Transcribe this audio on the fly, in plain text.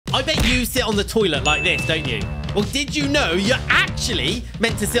I bet you sit on the toilet like this, don't you? Well, did you know you're actually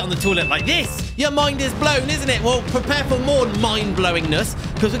meant to sit on the toilet like this? Your mind is blown, isn't it? Well, prepare for more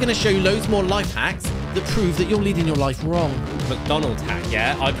mind-blowingness, because we're going to show you loads more life hacks that prove that you're leading your life wrong. McDonald's hack,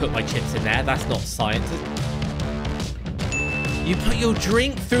 yeah? I put my chips in there. That's not science. You put your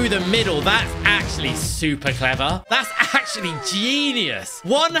drink through the middle. That's actually super clever. That's actually genius.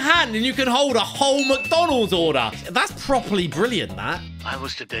 One hand and you can hold a whole McDonald's order. That's properly brilliant, that. I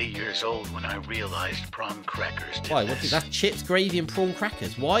was today years old when I realized prawn crackers did Why? this. That's chips, gravy, and prawn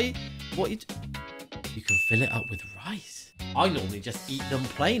crackers. Why? You can fill it up with rice. I normally just eat them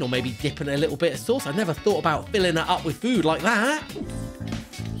plain or maybe dip in a little bit of sauce. I never thought about filling it up with food like that.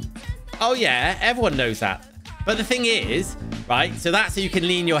 Oh, yeah. Everyone knows that. But the thing is, right, so that's so you can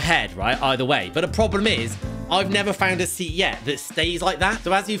lean your head, right, either way. But the problem is, I've never found a seat yet that stays like that.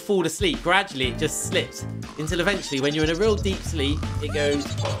 So as you fall asleep, gradually it just slips until eventually when you're in a real deep sleep, it goes.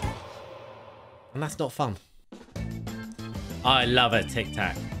 And that's not fun. I love a Tic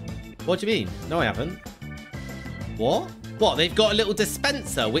Tac. What do you mean? No, I haven't. What? What? They've got a little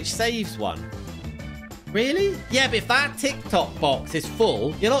dispenser which saves one. Really? Yeah, but if that TikTok box is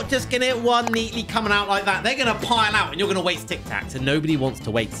full, you're not just going to get one neatly coming out like that. They're going to pile out and you're going to waste Tic Tacs. And nobody wants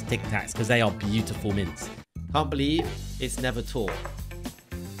to waste Tic Tacs because they are beautiful mints. Can't believe it's never taught.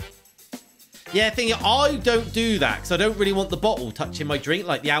 Yeah, I don't do that because I don't really want the bottle touching my drink,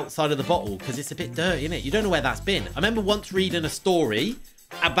 like the outside of the bottle, because it's a bit dirty, isn't it? You don't know where that's been. I remember once reading a story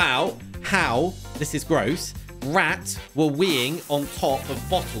about how, this is gross, rats were weeing on top of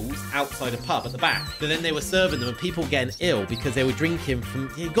bottles outside a pub at the back. But then they were serving them and people getting ill because they were drinking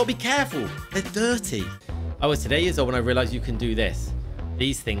from... You've got to be careful. They're dirty. I was today years old when I realised you can do this.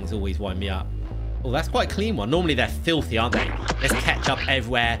 These things always wind me up. Oh, that's quite a clean one. Normally they're filthy, aren't they? There's ketchup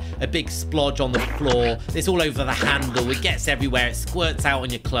everywhere, a big splodge on the floor. It's all over the handle. It gets everywhere. It squirts out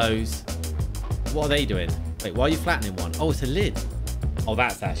on your clothes. What are they doing? Wait, why are you flattening one? Oh, it's a lid. Oh,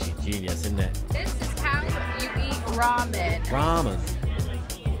 that's actually genius, isn't it? This is how you eat ramen. Ramen.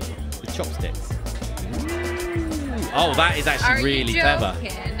 With chopsticks. Ooh. Oh, that is actually really clever.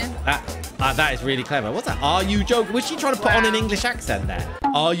 That is really clever. What's that? Are you joking? Was she trying to put on an English accent there?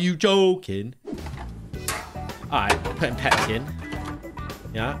 Are you joking? All right, putting Pepsi in.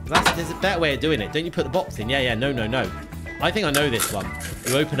 Yeah, there's a better way of doing it. Don't you put the box in? Yeah, no. I think I know this one.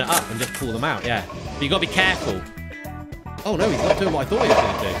 You open it up and just pull them out, yeah. But you got to be careful. Oh, no, he's not doing what I thought he was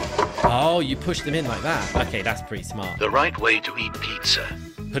going to do. Oh, you push them in like that. Okay, that's pretty smart. The right way to eat pizza.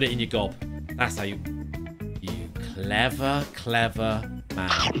 Put it in your gob. That's how you clever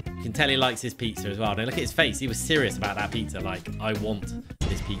man. You can tell he likes his pizza as well. Now look at his face. He was serious about that pizza. Like, I want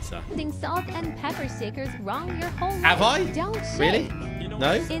this pizza. Salt and pepper shakers wrong your whole life. Have I? Don't shake. Really?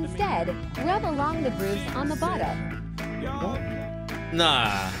 No? Instead, rub along the grooves on the bottom. What?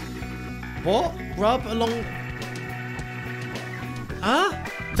 Nah. What? Rub along... Huh?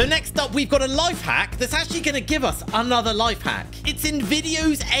 So next up, we've got a life hack that's actually going to give us another life hack. It's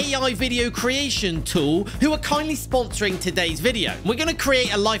InVideo's AI video creation tool, who are kindly sponsoring today's video. We're going to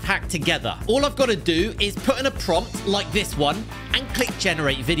create a life hack together. All I've got to do is put in a prompt like this one and click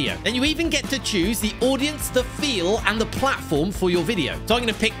generate video. Then you even get to choose the audience, the feel, and the platform for your video. So I'm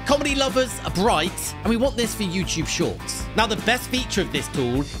going to pick comedy lovers, bright, and we want this for YouTube Shorts. Now, the best feature of this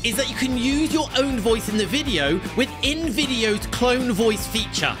tool is that you can use your own voice in the video with InVideo's clone voice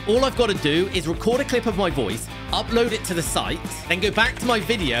feature. All I've got to do is record a clip of my voice, upload it to the site, then go back to my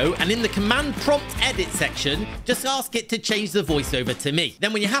video, and in the command prompt edit section, just ask it to change the voiceover to me.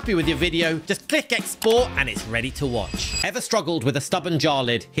 Then when you're happy with your video, just click export and it's ready to watch. Ever struggled with a stubborn jar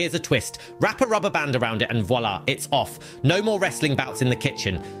lid? Here's a twist. Wrap a rubber band around it and voila, it's off. No more wrestling bouts in the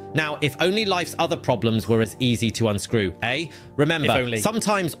kitchen. Now, if only life's other problems were as easy to unscrew, eh? Remember,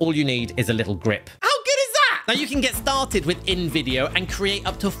 sometimes all you need is a little grip. How good is that? Now, you can get started with InVideo and create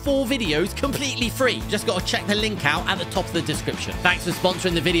up to 4 videos completely free. Just got to check the link out at the top of the description. Thanks for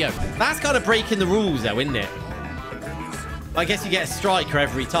sponsoring the video. That's kind of breaking the rules, though, isn't it? I guess you get a striker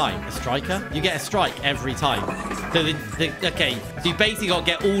every time. A striker? You get a strike every time. So, okay, so you basically got to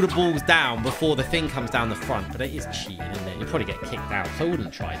get all the balls down before the thing comes down the front. But it is cheating, isn't it? You'll probably get kicked out. So I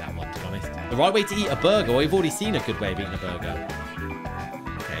wouldn't try that one, to be honest. The right way to eat a burger. Well, we've already seen a good way of eating a burger.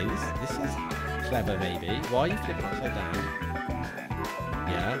 Okay, this is clever, maybe. Why are you flipping upside down?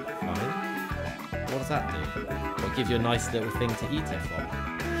 Yeah, fine. What does that do? It'll give you a nice little thing to eat it from.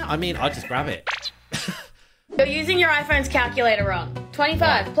 I mean, I'll just grab it. You're using your iPhone's calculator wrong.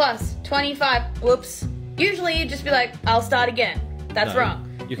 25 plus 25. Whoops. Usually you'd just be like, I'll start again. That's wrong.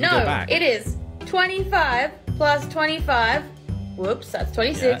 You can go back. It is 25 plus 25. Whoops, that's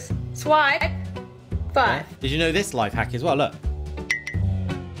 26. Yeah. Swipe 5. Yeah. Did you know this life hack as well? Look.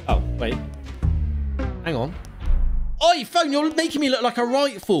 Wait. Hang on. Oi, phone, you're making me look like a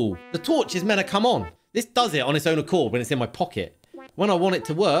right fool. The torch is meant to come on. This does it on its own accord when it's in my pocket. When I want it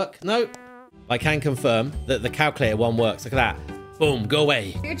to work, no. I can confirm that the calculator one works. Look at that. Boom, go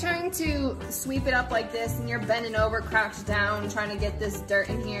away. You're trying to sweep it up like this and you're bending over, crouched down, trying to get this dirt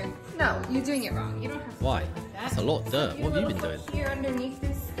in here. No, you're doing it wrong. You don't have to. Why? do that. That's a lot of dirt. What have you been doing? Here underneath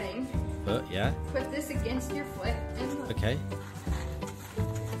this thing. But, yeah. Put this against your foot and look. Okay.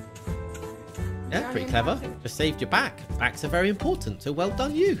 Yeah, pretty clever. Just saved your back. Backs are very important, so well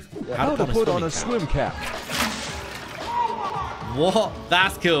done you. How to put on a swim cap. What?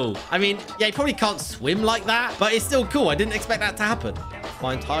 That's cool. I mean, yeah, you probably can't swim like that, but it's still cool. I didn't expect that to happen.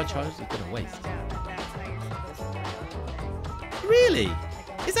 My entire charge is gonna waste. Really?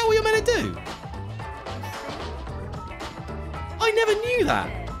 Is that what you're meant to do? I never knew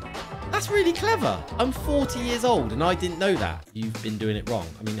that. That's really clever. I'm 40 years old and I didn't know that. You've been doing it wrong.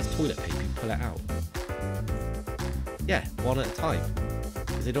 I mean, there's toilet paper. You pull it out. Yeah, one at a time.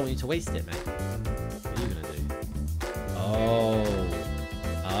 Because they don't want you to waste it, mate. What are you going to do?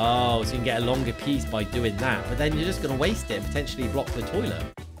 Oh, so you can get a longer piece by doing that. But then you're just going to waste it and potentially block the toilet.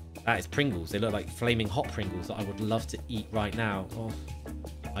 That is Pringles. They look like flaming hot Pringles that I would love to eat right now. Oh,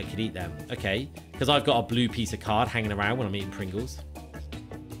 I could eat them. Okay, because I've got a blue piece of card hanging around when I'm eating Pringles.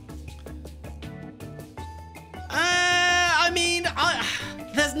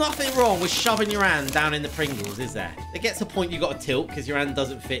 There's nothing wrong with shoving your hand down in the Pringles, is there? It gets a point you got to tilt because your hand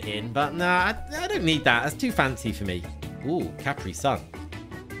doesn't fit in. But nah, I don't need that. That's too fancy for me. Ooh, Capri Sun.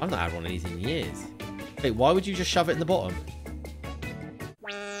 I've not had one of these in years. Wait, why would you just shove it in the bottom?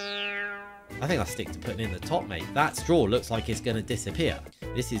 I think I'll stick to putting it in the top, mate. That straw looks like it's going to disappear.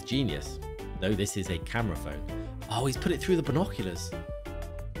 This is genius. No, this is a camera phone. Oh, he's put it through the binoculars.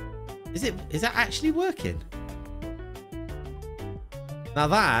 Is that actually working? Now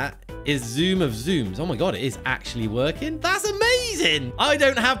that is zoom of zooms. Oh my god, it is actually working. That's amazing. I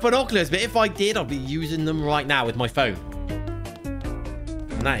don't have binoculars, but if I did, I'd be using them right now with my phone.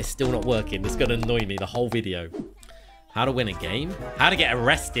 And that is still not working. It's going to annoy me the whole video. How to win a game? How to get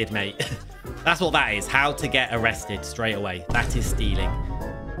arrested, mate. That's what that is. How to get arrested straight away. That is stealing.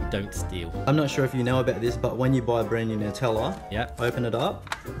 Don't steal. I'm not sure if you know about this, but when you buy a brand new Nutella, open it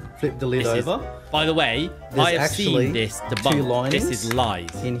up, flip the lid over. By the way, I have seen this debunked. Two linings. This is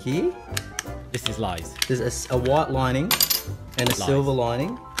lies. In here. This is lies. There's a white lining and a silver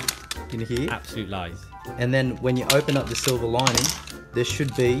lining in here. Absolute lies. And then when you open up the silver lining, there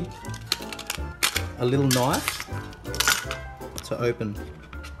should be a little knife to open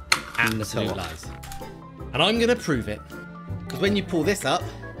Absolute lies. And I'm going to prove it. Because when you pull this up,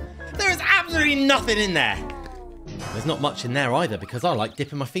 there is absolutely nothing in there. There's not much in there either because I like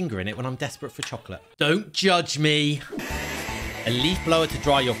dipping my finger in it when I'm desperate for chocolate. Don't judge me. A leaf blower to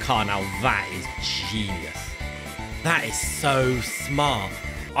dry your car. Now that is genius. That is so smart.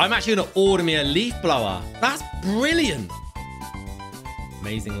 I'm actually going to order me a leaf blower. That's brilliant.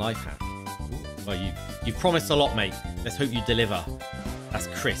 Amazing life hack. Well, you've promised a lot, mate. Let's hope you deliver. That's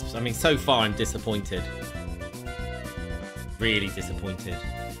crisps. I mean, so far I'm disappointed. Really disappointed.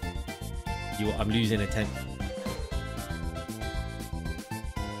 I'm losing attention.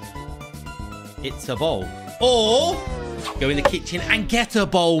 It's a bowl. Or go in the kitchen and get a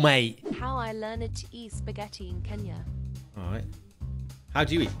bowl, mate. How I learned to eat spaghetti in Kenya. All right. How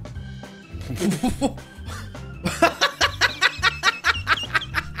do you eat?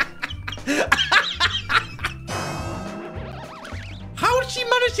 How did she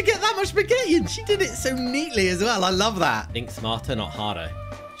manage to get that much spaghetti? And she did it so neatly as well. I love that. Think smarter, not harder.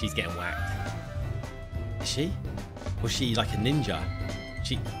 She's getting whacked. Is she? Was she like a ninja?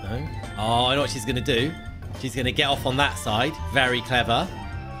 No? Oh, I know what she's going to do. She's going to get off on that side. Very clever.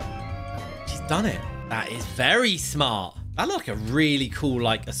 She's done it. That is very smart. That looked like a really cool,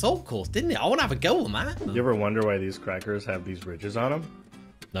 like, assault course, didn't it? I want to have a go on that. You ever wonder why these crackers have these ridges on them?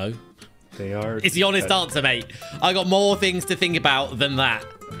 No. They are... It's the honest answer, mate. I got more things to think about than that.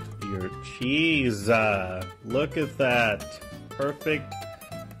 Your cheese. Look at that. Perfect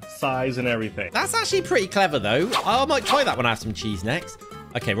size and everything. That's actually pretty clever, though. I might try that when I have some cheese next.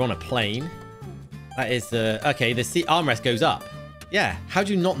 Okay, we're on a plane. That is the... Okay, the seat armrest goes up. Yeah, how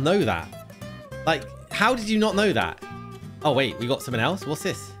do you not know that? Like, how did you not know that? Oh, wait, we got something else? What's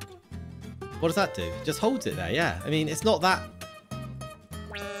this? What does that do? It just holds it there, yeah. I mean, it's not that...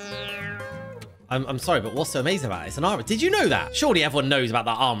 I'm sorry, but what's so amazing about it? It's an armrest. Did you know that? Surely everyone knows about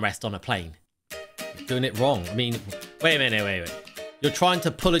that armrest on a plane. You're doing it wrong. I mean, wait a minute, wait. You're trying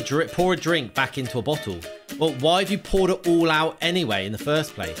to pour a drink back into a bottle. Well, why have you poured it all out anyway in the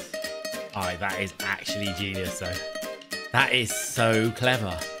first place? All right, that is actually genius, though. That is so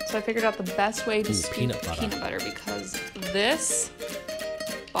clever. So I figured out the best way to scoop peanut butter because this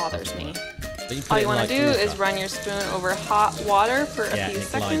bothers me. You All you want to do is run your spoon over hot water for a few it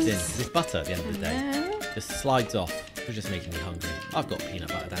seconds. glides in. It's butter at the end of the day. Just slides off. You're just making me hungry. I've got peanut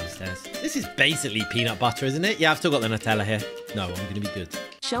butter downstairs. This is basically peanut butter, isn't it? Yeah, I've still got the Nutella here. No, I'm going to be good.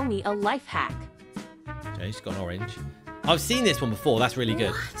 Show me a life hack. Okay, she's got an orange. I've seen this one before. That's really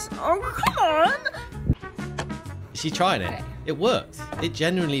good. Oh, come on! Is she trying it? It works. It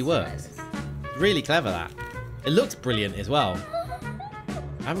genuinely works. Really clever, that. It looks brilliant as well.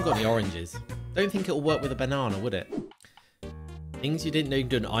 I haven't got any oranges. Don't think it'll work with a banana, would it? Things you didn't know you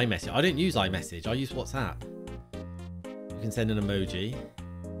can do an iMessage. I don't use iMessage. I use WhatsApp. You can send an emoji.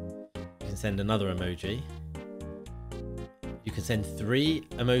 You can send another emoji. You can send 3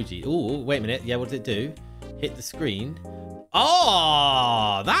 emoji. Oh, wait a minute. Yeah, what does it do? Hit the screen.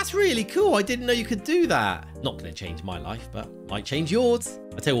 Oh, that's really cool. I didn't know you could do that. Not going to change my life, but might change yours.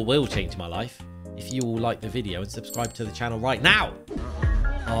 I'll tell you what will change my life. If you all like the video and subscribe to the channel right now.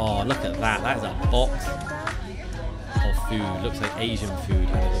 Oh, look at that. That is a box of food. Looks like Asian food,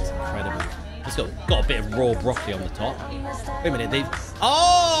 and it looks incredible. It's got a bit of raw broccoli on the top. Wait a minute.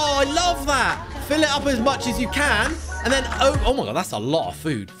 Oh, I love that. Fill it up as much as you can. And then, oh my God, that's a lot of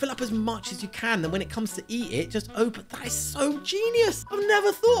food. Fill up as much as you can. Then when it comes to eat it, just open. That is so genius. I've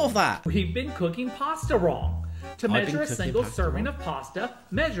never thought of that. We've been cooking pasta wrong. To measure a single serving of pasta,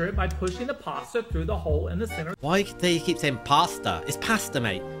 measure it by pushing the pasta through the hole in the center. Why do you keep saying pasta? It's pasta,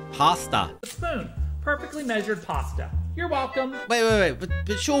 mate. Pasta. Spoon. Perfectly measured pasta. You're welcome. Wait.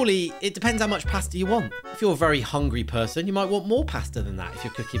 But surely it depends how much pasta you want. If you're a very hungry person, you might want more pasta than that. If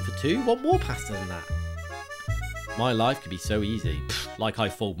you're cooking for 2, you want more pasta than that. My life could be so easy. Like I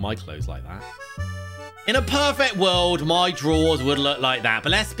fold my clothes like that. In a perfect world, my drawers would look like that.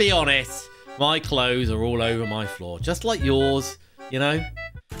 But let's be honest. My clothes are all over my floor. Just like yours, you know?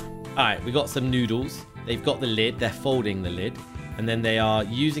 Alright, we got some noodles. They've got the lid. They're folding the lid. And then they are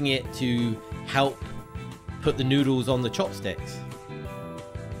using it to help put the noodles on the chopsticks.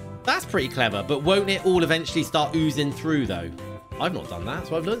 That's pretty clever. But won't it all eventually start oozing through, though? I've not done that,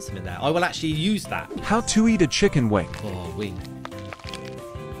 so I've learned something there. I will actually use that. How to eat a chicken wing. Oh, wing.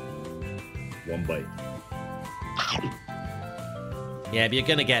 One bite. Yeah, but you're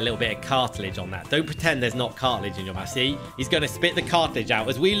going to get a little bit of cartilage on that. Don't pretend there's not cartilage in your mouth. See? He's going to spit the cartilage out.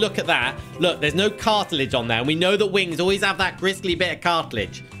 As we look at that, look, there's no cartilage on there. And we know that wings always have that gristly bit of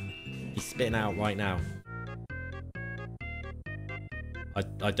cartilage. He's spitting out right now.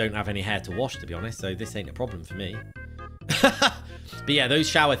 I don't have any hair to wash, to be honest, so this ain't a problem for me. But yeah, those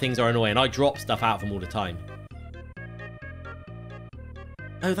shower things are annoying. I drop stuff out of them all the time.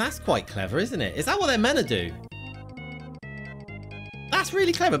 Oh, that's quite clever, isn't it? Is that what they're meant to do? That's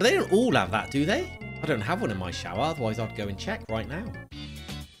really clever, but they don't all have that, do they? I don't have one in my shower, otherwise I'd go and check right now.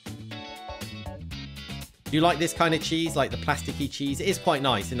 Do you like this kind of cheese, like the plasticky cheese? It is quite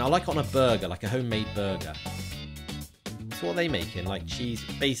nice, and I like it on a burger, like a homemade burger. That's what they making, like cheese.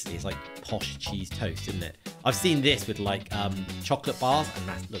 Basically, it's like posh cheese toast, isn't it? I've seen this with like chocolate bars, and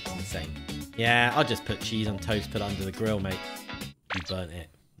that looks insane. Yeah, I'll just put cheese on toast, put it under the grill, mate. You burnt it.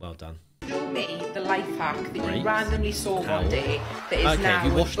 Well done. Show me the life hack that Great. you randomly saw one day that is Okay, now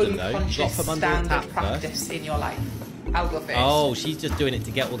you washed them, an though. You've got to unconscious put them under the standard tap practice in your life. I'll go first. Oh, she's just doing it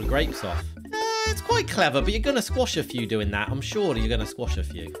to get all the grapes off. It's quite clever, but you're going to squash a few doing that. I'm sure you're going to squash a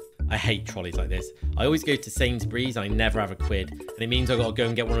few. I hate trolleys like this. I always go to Sainsbury's. I never have a quid. And it means I've got to go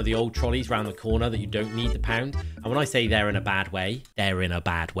and get one of the old trolleys round the corner that you don't need the pound. And when I say they're in a bad way, they're in a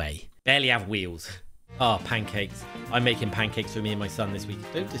bad way. Barely have wheels. Oh, pancakes. I'm making pancakes for me and my son this week.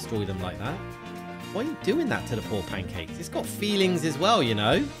 Don't destroy them like that. Why are you doing that to the poor pancakes? It's got feelings as well, you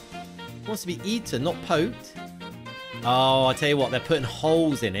know. It wants to be eaten, not poked. Oh, I tell you what, they're putting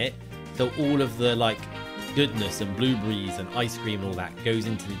holes in it. So all of the, like, goodness and blueberries and ice cream and all that goes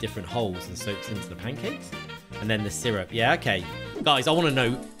into the different holes and soaks into the pancakes. And then the syrup. Yeah, okay. Guys, I want to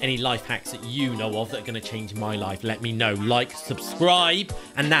know any life hacks that you know of that are going to change my life. Let me know. Like, subscribe.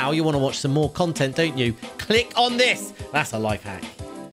 And now you want to watch some more content, don't you? Click on this. That's a life hack.